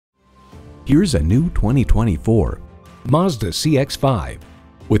Here's a new 2024 Mazda CX-5.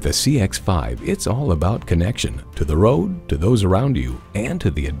 With the CX-5, it's all about connection to the road, to those around you, and to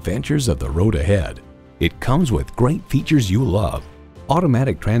the adventures of the road ahead. It comes with great features you love: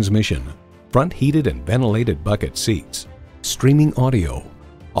 automatic transmission, front heated and ventilated bucket seats, streaming audio,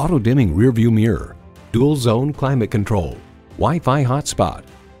 auto-dimming rearview mirror, dual zone climate control, Wi-Fi hotspot,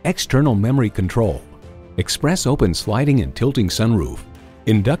 external memory control, express open sliding and tilting sunroof,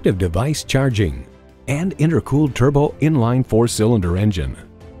 inductive device charging, and intercooled turbo inline 4-cylinder engine.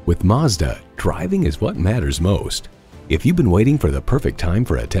 With Mazda, driving is what matters most. If you've been waiting for the perfect time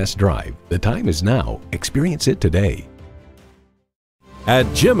for a test drive, the time is now. Experience it today.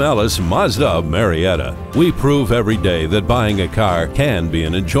 At Jim Ellis Mazda of Marietta, we prove every day that buying a car can be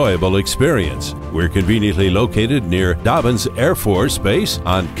an enjoyable experience. We're conveniently located near Dobbins Air Force Base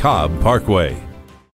on Cobb Parkway.